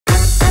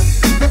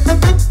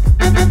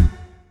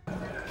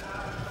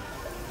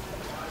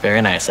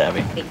Very nice,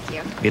 Abby. Thank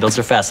you. Beetles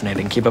are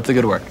fascinating. Keep up the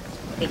good work.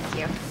 Thank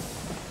you.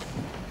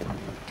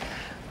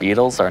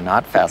 Beetles are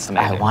not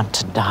fascinating. I want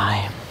to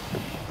die.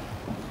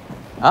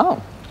 Oh.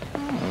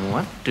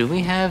 What do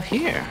we have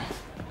here?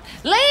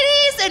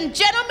 Ladies and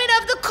gentlemen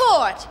of the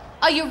court,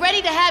 are you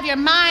ready to have your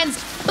minds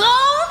blown?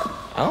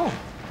 Oh,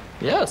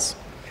 yes.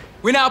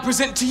 We now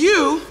present to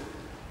you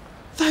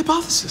the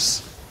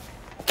hypothesis.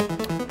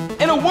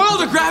 In a world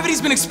where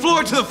gravity's been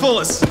explored to the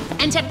fullest,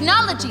 And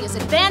technology is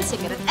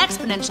advancing at an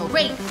exponential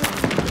rate.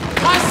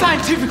 why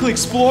scientifically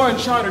explore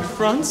uncharted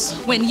fronts?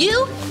 When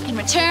you can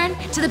return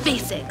to the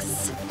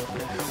basics.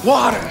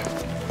 Water,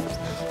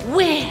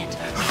 Wind.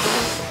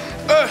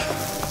 earth.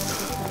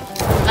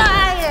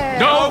 Fire.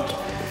 No!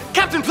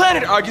 Captain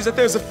Planet argues that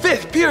there's a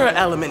fifth, purer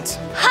element.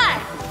 Hot.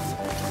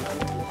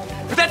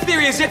 But that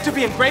theory is yet to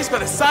be embraced by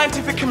the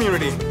scientific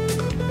community.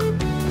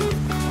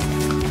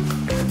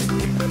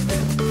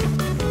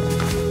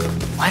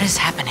 What is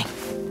happening?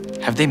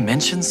 Have they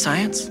mentioned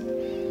science?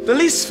 The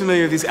least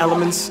familiar of these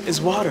elements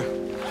is water.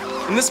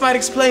 And this might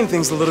explain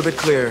things a little bit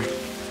clearer.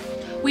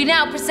 We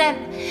now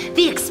present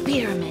the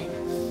experiment.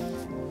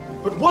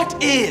 But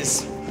what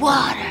is?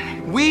 Water.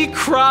 We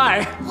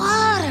cry.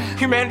 Water.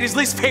 Humanity's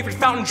least favorite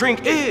fountain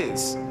drink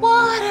is.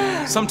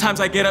 Water. Sometimes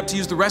I get up to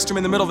use the restroom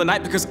in the middle of the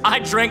night because I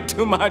drank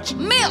too much.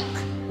 Milk,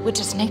 which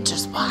is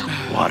nature's water.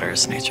 Water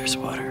is nature's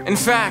water. In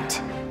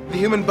fact, the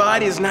human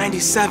body is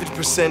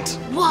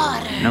 97%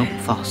 Water. Nope,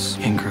 false.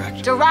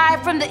 Incorrect.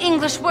 Derived from the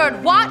English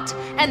word what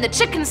and the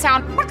chicken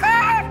sound.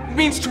 It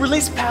means to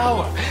release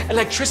power,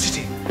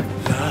 electricity,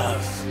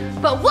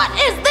 love. But what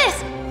is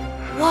this?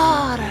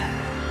 Water.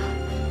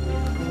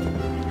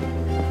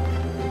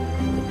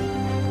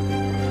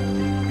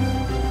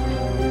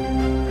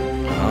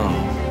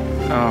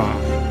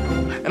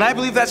 And I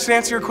believe that should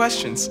answer your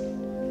questions.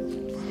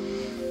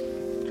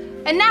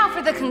 And now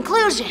for the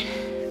conclusion.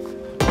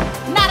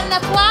 Not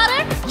enough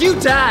water, You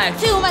die,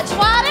 too much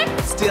water,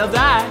 still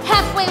die.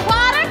 halfway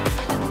water,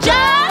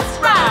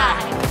 just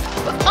right.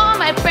 But all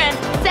my friends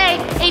say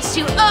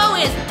H2O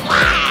is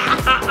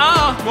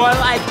More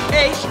like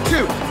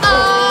H2.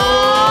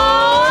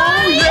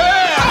 oh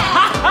Yeah!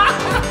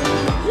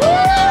 Woo!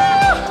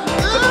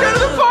 Let's go to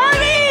the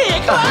party!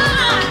 Come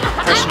on!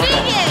 I'm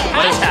vegan.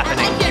 What is happening?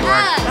 I like your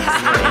hugs.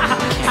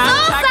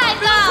 Soul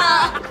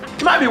cycle.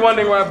 You might be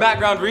wondering where our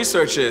background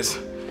research is.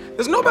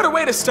 There's no better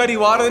way to study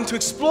water than to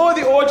explore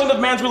the origin of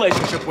man's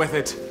relationship with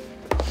it.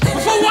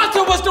 Before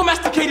water was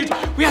domesticated,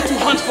 we had to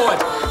hunt for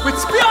it. With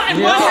spear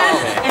in one hand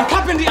and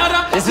cup in the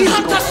other, the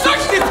hunter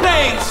searched the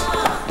plains.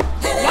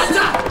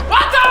 Water!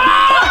 Water!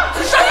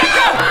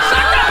 Shakaka!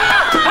 Shaka!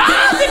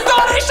 Ah,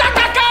 Victory!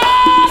 Shakaka!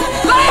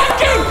 Lion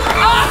King!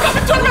 Ah,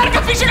 coming to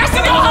America featuring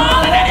Arsenio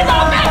Hall and Eddie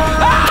Murphy!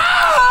 Ah!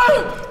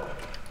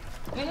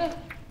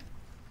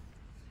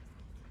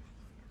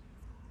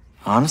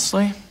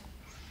 Honestly,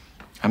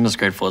 I'm just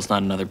grateful it's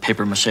not another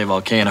paper-mache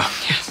volcano.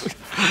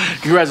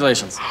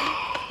 Congratulations. We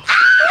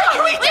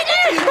did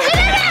it! We did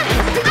it!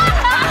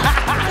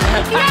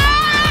 Yay!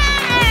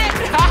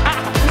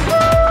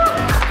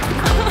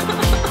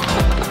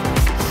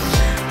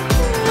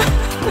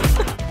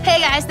 Hey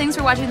guys, thanks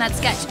for watching that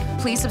sketch.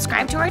 Please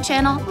subscribe to our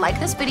channel, like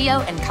this video,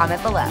 and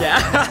comment below.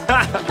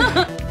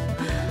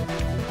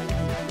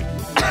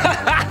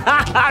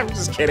 I'm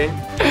just kidding.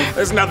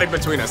 There's nothing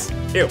between us.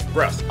 Ew,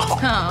 gross.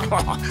 I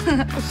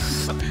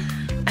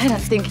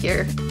don't think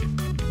you're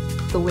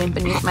the wind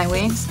beneath my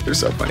wings. You're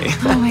so funny.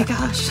 Oh my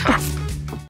gosh.